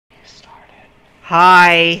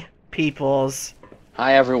Hi, peoples.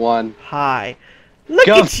 Hi, everyone. Hi. Look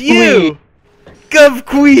at guvkWE. you!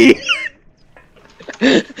 guvkWE!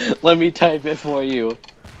 Let me type it for you.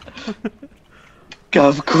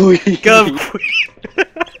 guvkWE. guvkWE!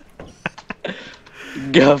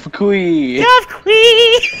 guvkWE.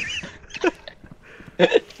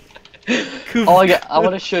 guvkWE! I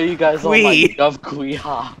want to show you guys all my guvkWE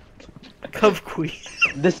hop. guvkWE.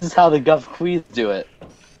 This is how the guvkWEs do it.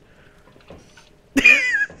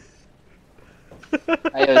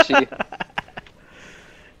 Hi, Yoshi.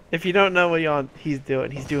 If you don't know what he's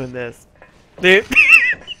doing this.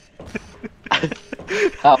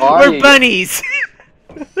 How are you? We're bunnies!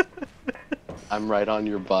 I'm right on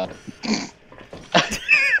your butt.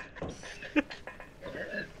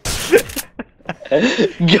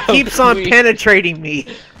 Keeps on penetrating me.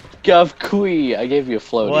 guvkWE. I gave you a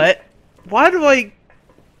floaty. What? Why do I...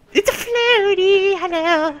 It's a floaty,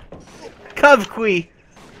 hello. guvkWE.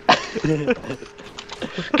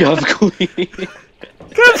 guvkWE.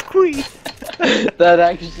 guvkWE.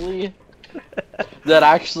 That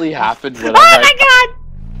actually happened when Oh my god!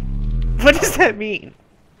 What does that mean?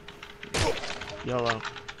 YOLO.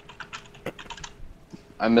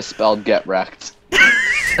 I misspelled get wrecked.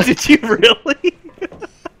 Did you really?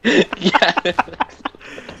 Yeah.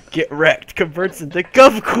 Get wrecked converts into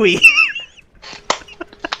guvkWE.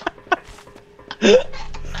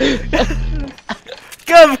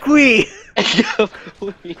 guvkWE.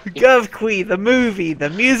 guvkWE, the movie, the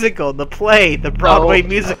musical, the play, the Broadway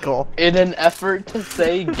musical. In an effort to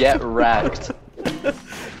say get wrecked.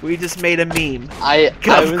 We just made a meme. I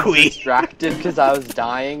was guvkWE. distracted because I was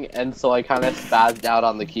dying, and so I kind of spazzed out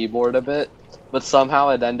on the keyboard a bit. But somehow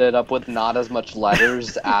it ended up with not as much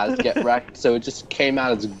letters as get wrecked, so it just came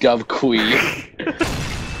out as guvkWE.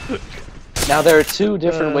 Now there are two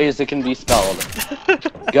different ways it can be spelled.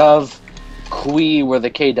 guvkWE, where the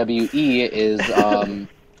KWE is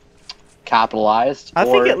capitalized. I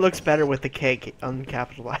think it looks better with the K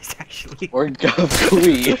uncapitalized, actually. Or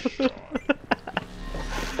guvkWE.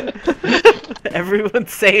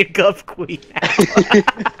 Everyone's saying guvkWE now.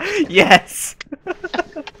 Yes.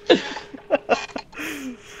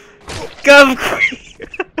 guvkWE.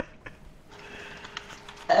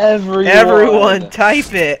 Everyone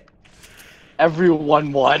type it.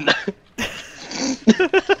 Everyone won.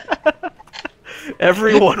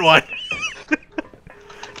 Everyone won.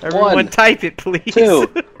 Everyone type it, please. 2,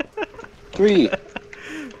 3.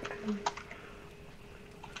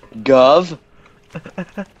 guvkWE.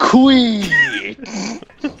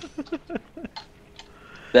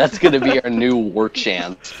 That's gonna be our new war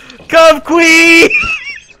chant. guvkWE.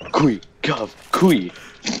 guvkWE.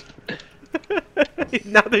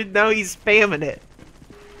 Now he's spamming it.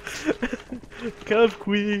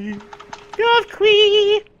 guvkWE.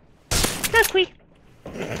 guvkWE. guvkWE.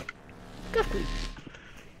 guvkWE.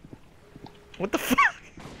 What the fuck?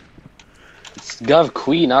 It's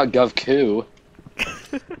guvkWE, not guvkWE.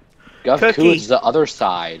 guvkWE is the other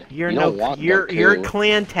side. You don't want guvkWE. Your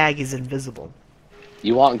clan tag is invisible.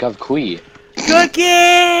 You want guvkWE.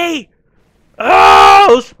 Cookie!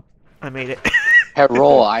 Oh! I made it.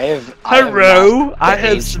 Hello, I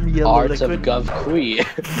have some yellow art liquid. of guvkWE.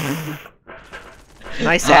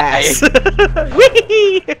 Nice ass.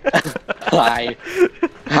 Whee! Hi.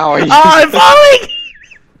 How are you? Oh, I'm falling!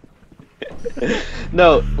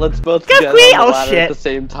 No, let's both get on the ladder at the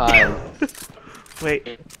same time.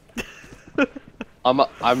 Wait.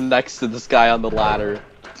 I'm next to this guy on the ladder.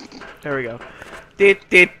 There we go.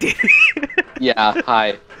 Yeah,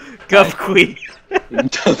 hi. guvkWE.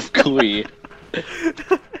 guvkWE.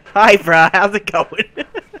 Hi, brah. How's it going?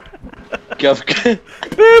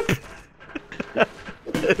 Boop.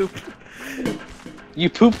 Boop. You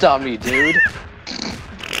pooped on me, dude.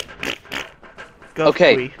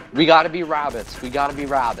 Okay, we gotta be rabbits. We gotta be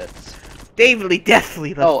rabbits. Definitely left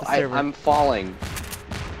the server. I'm falling.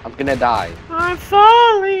 I'm gonna die. I'm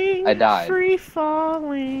falling. I died. Free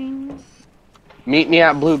falling. Meet me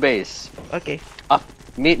at Blue Base. Okay.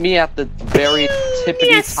 Meet me at the very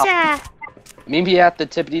tippity top. Meet me at the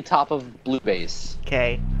tippity top of Blue Base.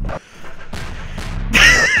 Okay.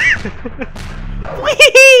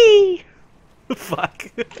 Whee! Fuck.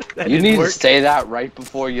 You need to say that right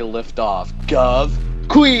before you lift off.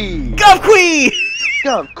 guvkWE! guvkWE!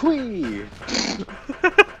 guvkWE!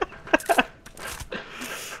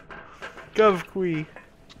 guvkWE.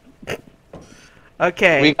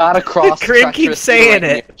 Okay. We gotta cross. Grim keeps saying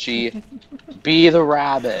it. Yoshi. Be the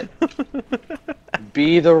rabbit.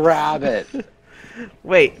 Be the rabbit.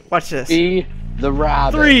 Wait, watch this. Be the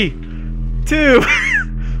rabbit. 3, 2,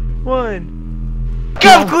 1.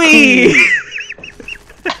 guvkWE!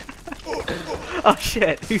 Oh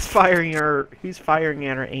shit! Who's firing our? Who's firing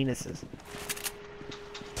at our anuses?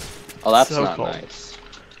 Oh, that's So not cold. nice.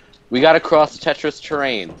 We gotta cross Tetris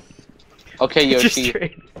terrain. Okay,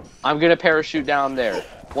 Yoshi. I'm gonna parachute down there.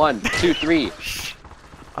 1, 2, 3.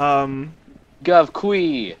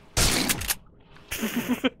 guvkWE.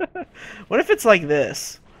 What if it's like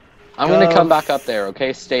this? I'm gonna come back up there,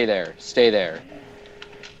 okay? Stay there. Stay there.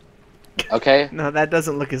 Okay? No, that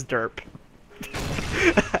doesn't look as derp.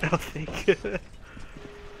 I don't think.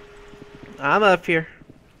 I'm up here.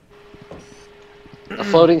 A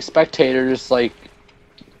floating spectator's like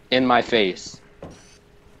in my face.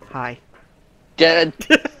 Hi. Dead.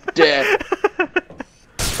 Dead.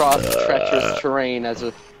 Cross treacherous terrain as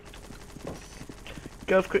a...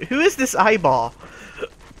 guvkWE. Who is this eyeball?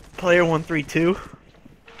 Player 132?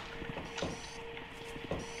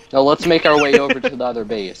 Now let's make our way over to the other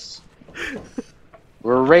base.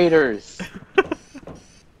 We're raiders.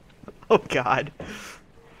 Oh god.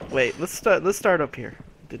 Wait, let's start up here.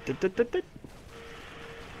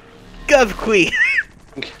 guvkWE.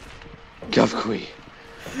 guvkWE.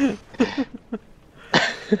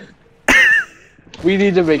 We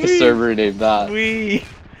need to make a server named that. We.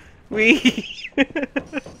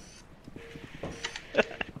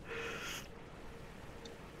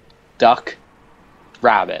 Duck.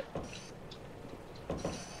 Rabbit.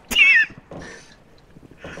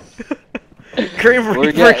 Grim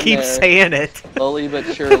Reaper keeps saying it. Slowly but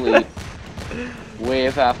surely.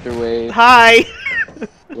 Wave after wave. Hi.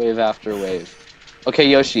 Wave after wave. Okay,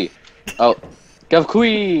 Yoshi. Oh.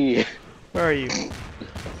 guvkWE! Where are you?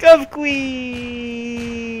 guvkWE!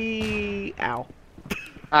 Ow.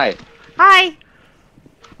 Hi. Hi.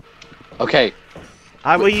 Okay.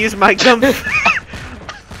 I will use my gum.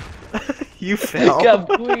 You fell.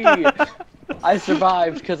 guvkWE! I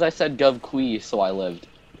survived because I said guvkWE, so I lived.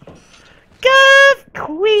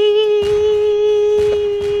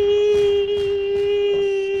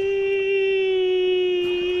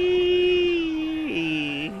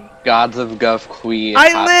 guvkWE! Gods of guvkWE.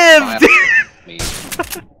 I lived!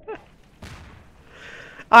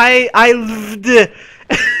 I lived!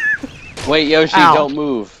 Wait, Yoshi, Ow. don't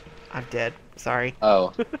move. I'm dead. Sorry.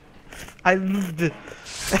 Oh. I lived.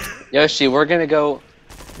 Yoshi, we're gonna go.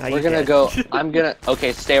 Now We're you gonna dead. go. I'm gonna.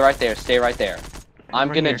 Okay, stay right there. Stay right there. I'm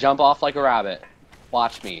Right gonna here. jump off like a rabbit.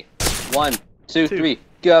 Watch me. 1, 2, 3.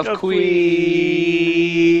 guvkWE!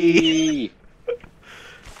 guvkWE!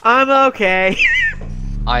 I'm okay.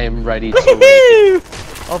 I am ready to Woohoo!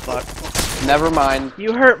 Oh fuck. raid. Never mind.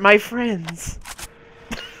 You hurt my friends.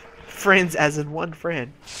 Friends as in one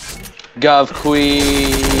friend. guvkWE!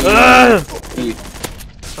 Ugh!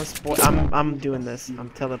 I'm doing this. I'm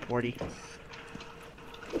teleporting.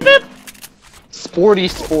 Sporty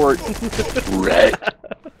sport. Red.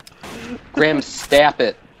 Graham, stap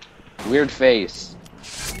it. Weird face.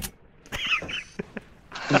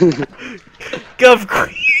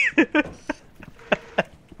 guvkWE!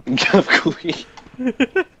 guvkWE.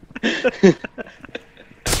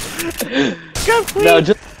 guvkWE! No,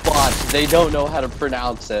 just watch. They don't know how to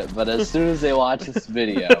pronounce it, but as soon as they watch this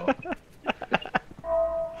video.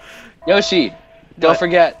 Yoshi, don't What?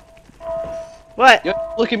 forget. What?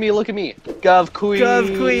 Look at me, look at me. guvkWE.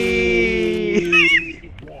 guvkWE!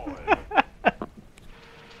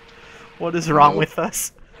 What is wrong with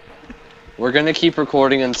us? We're gonna keep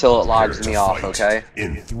recording until it logs me off, okay?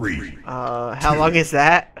 In 3, How long is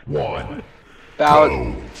that? 1. About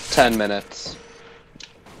Go. 10 minutes.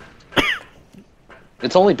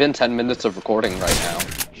 It's only been 10 minutes of recording right now.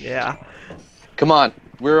 Yeah. Come on,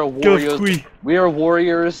 we're a warriors. guvkWE. We are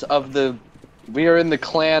warriors of the. We are in the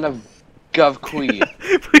clan of guvkWE.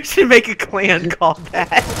 We should make a clan called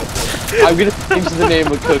that. I'm gonna change the name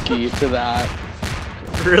of Cookie to that.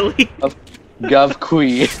 Really? Of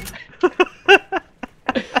guvkWE.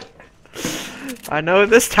 I know what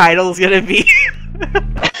this title's gonna be.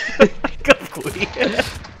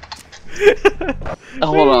 guvkWE.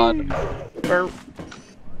 Hold on.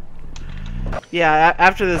 Yeah,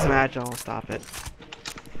 after this match, I'll stop it.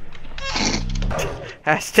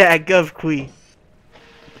 Hashtag guvkWE.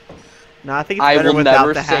 No, I think it's I better will without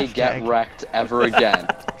never the say hashtag. get wrecked ever again.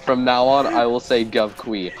 From now on, I will say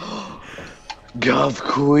guvkWE.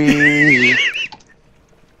 guvkWE.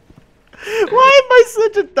 Why am I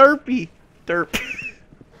such a derpy? Derp.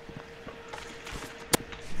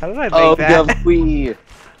 How did I make Oh, that? guvkWE.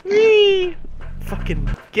 Whee! Fucking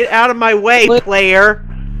get out of my way, player!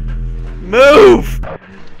 Move!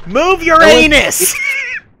 Move your anus!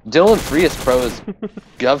 Dylan Freest Pro is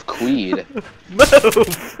guvkWE'd.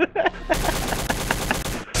 Move!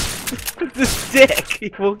 This dick!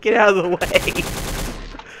 He won't get out of the way.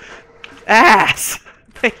 Ass!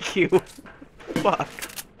 Thank you. fuck?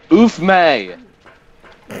 Oof May.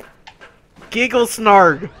 Giggle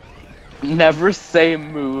snarg. Never say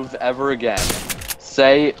move ever again.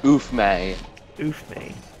 Say oof May. Oof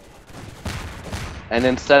me. And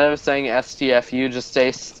instead of saying STFU, just say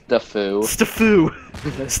stafoo. Stafoo.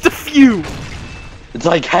 Stafoo. It's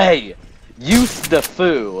like, hey, you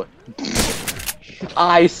stafoo.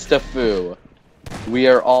 I stafoo. We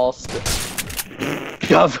are all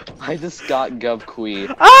Gov. I just got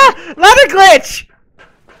guvkWE. Ah! Ladder glitch!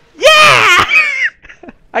 Yeah!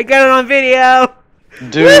 I got it on video.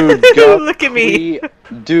 Dude, Look at me.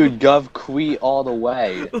 Dude, guvkWE all the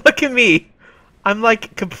way. Look at me. I'm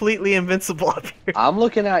like completely invincible up here. I'm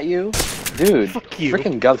looking at you. Dude, Fuck you.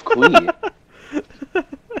 freaking guvkWE.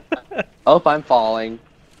 Oh, I'm falling.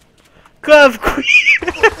 guvkWE.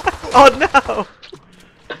 Oh no.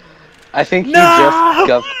 I think you No!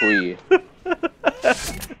 just guvkWE.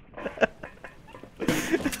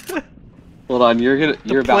 Hold on, you're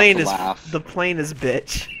about to laugh. The plane is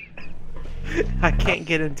bitch. I can't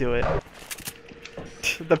get into it.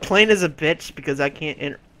 The plane is a bitch because I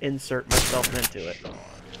can't insert myself into it.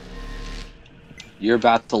 You're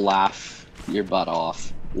about to laugh your butt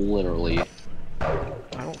off, literally. I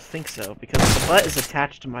don't think so because the butt is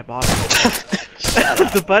attached to my body.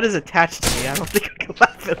 The butt is attached to me. I don't think I can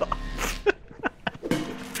laugh it off.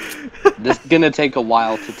 This is gonna take a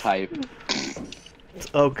while to type.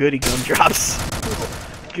 Oh, goody gumdrops.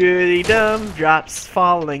 Goody gumdrops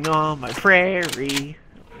falling on my prairie.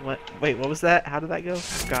 What? Wait, what was that? How did that go? I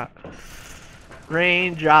forgot.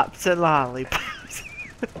 Raindrops and lollipops.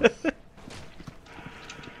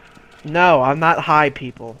 No, I'm not high,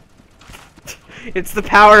 people. It's the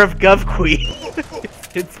power of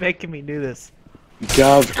guvkWE. It's making me do this.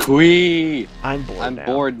 guvkWE! I'm bored I'm now.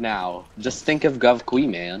 bored now. Just think of guvkWE,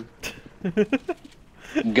 man.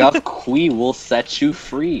 guvkWE will set you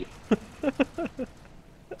free.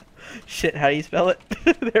 Shit, how do you spell it?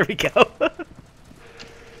 There we go.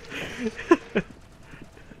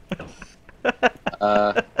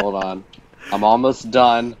 Hold on. I'm almost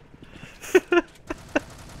done.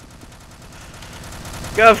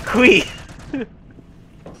 guvkWE.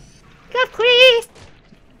 guvkWE.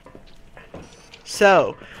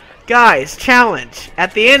 So, guys, challenge.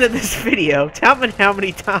 At the end of this video, tell me how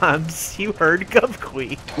many times you heard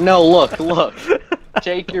guvkWE. No, look.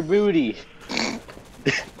 Shake your booty.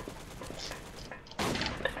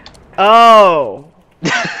 Oh.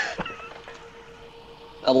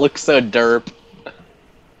 That looks so derp.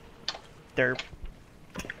 Derp.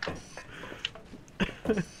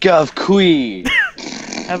 guvkWE.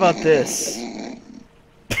 How about this?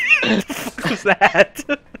 What the fuck was that?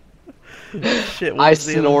 Shit, what I was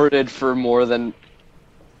the other- snorted for more than...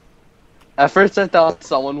 At first I thought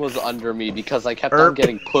someone was under me because I kept on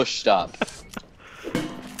getting pushed up.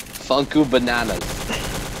 Funku bananas.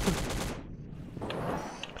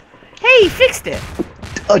 Hey, he fixed it!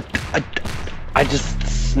 I just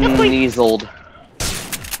sneezled.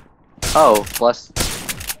 Oh, bless.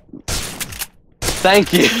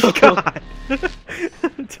 Thank you. God.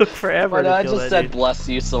 It took forever But to I kill just that said dude. bless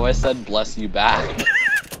you, so I said bless you back.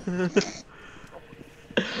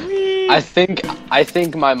 Whee! I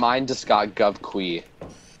think my mind just got guvkWE.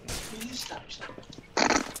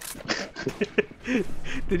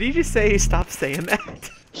 Did he just say stop saying that?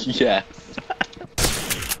 Yes.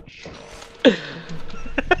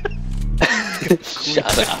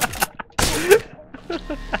 Shut up.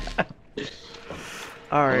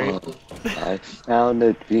 Alright. I found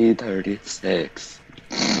it B36.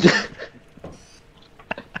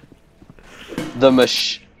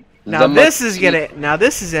 Now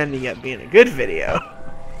this is ending up being a good video.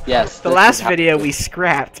 Yes. The last video we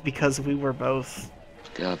scrapped because we were both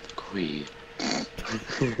guvkWE.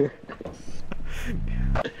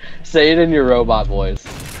 Say it in your robot voice.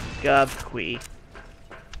 guvkWE.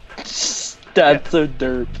 That's so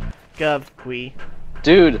derp. guvkWE.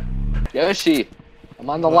 Dude, Yoshi, I'm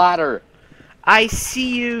on the ladder. I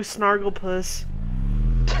see you, Snarglepuss.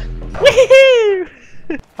 Woohoo!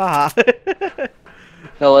 Haha.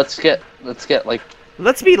 No, let's get like,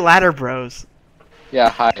 Let's be ladder bros. yeah,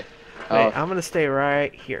 hi. Wait, Oh, I'm gonna stay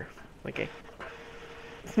right here. Okay.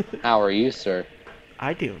 how are you, sir?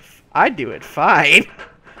 I do it fine.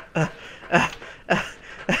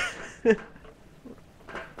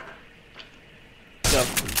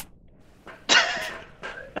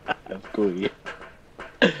 guvkWE.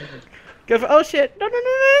 guvkWE. Oh shit!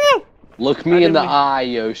 No! Look me in the eye,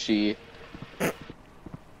 Yoshi.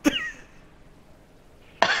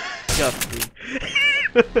 guvkWE.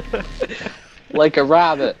 Like a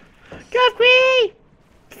rabbit. guvkWE!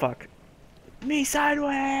 Fuck. Me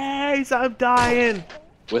sideways! I'm dying!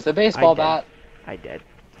 With a baseball I bat. I did.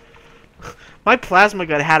 My plasma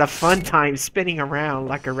gun had a fun time spinning around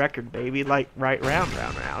like a record, baby. Like, right round,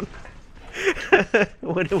 round, round.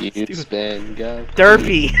 When it was You doing... spin, go.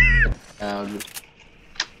 Derpy!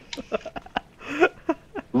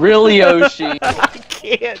 Really, Yoshi? I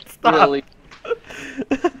can't stop. Really?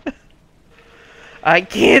 I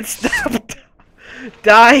can't stop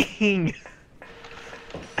dying.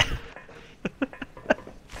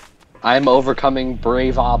 I'm overcoming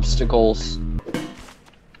brave obstacles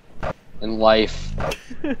in life,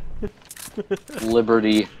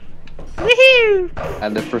 liberty, Woohoo!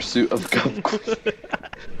 and the pursuit of guvkWE.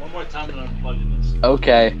 One more time and I'm plugging this.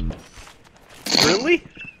 Okay. Really?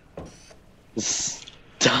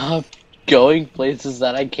 Stop going places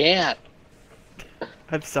that I can't.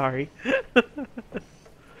 I'm sorry.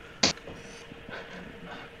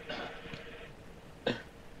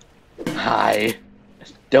 Hi.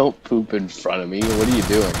 Don't poop in front of me. What are you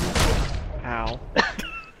doing? Ow.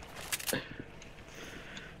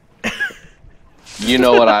 You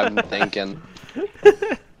know what I'm thinking.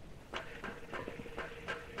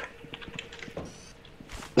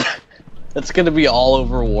 That's gonna be all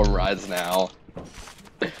over Warmerise now.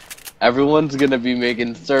 Everyone's gonna be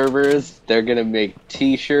making servers. They're gonna make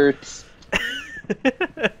t-shirts.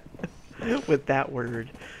 With that word.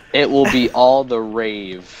 It will be all the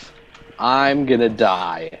rave. I'm gonna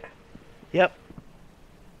die. Yep.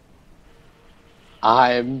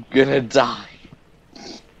 I'm gonna die.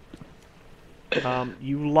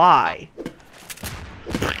 You lie.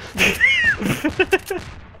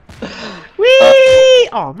 Whee!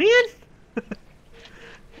 Oh man.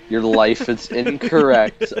 Your life is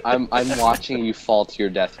incorrect. I'm watching you fall to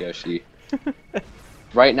your death, Yoshi.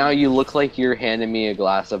 Right now you look like you're handing me a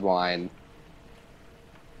glass of wine.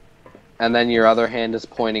 And then your other hand is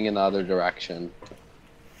pointing in the other direction.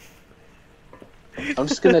 I'm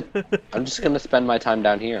just gonna spend my time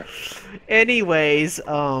down here. Anyways,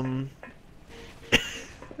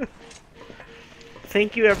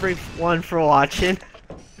 thank you everyone for watching.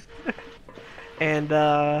 And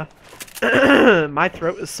my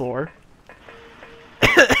throat is sore.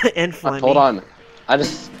 And phlegmy. Hold on.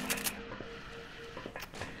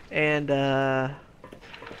 And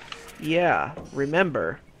yeah,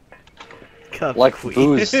 remember. Like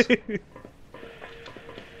booze.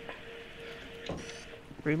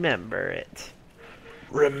 Remember it.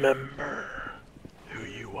 Remember who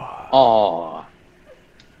you are. Aww.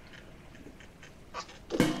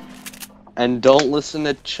 And don't listen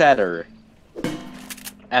to Cheddar.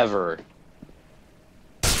 Ever.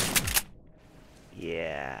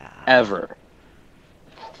 Yeah. Ever.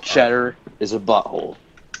 Cheddar is a butthole.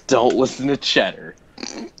 Don't listen to Cheddar.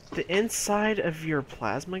 The inside of your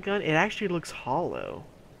plasma gun, it actually looks hollow.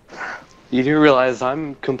 You do realize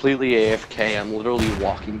I'm completely AFK. I'm literally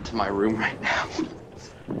walking to my room right now.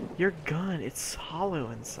 Your gun, it's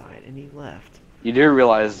hollow inside, and he left. You do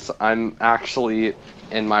realize I'm actually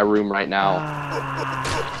in my room right now.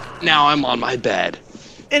 Now I'm on my bed.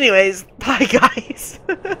 Anyways, bye guys.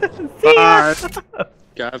 See ya.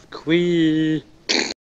 guvkWE.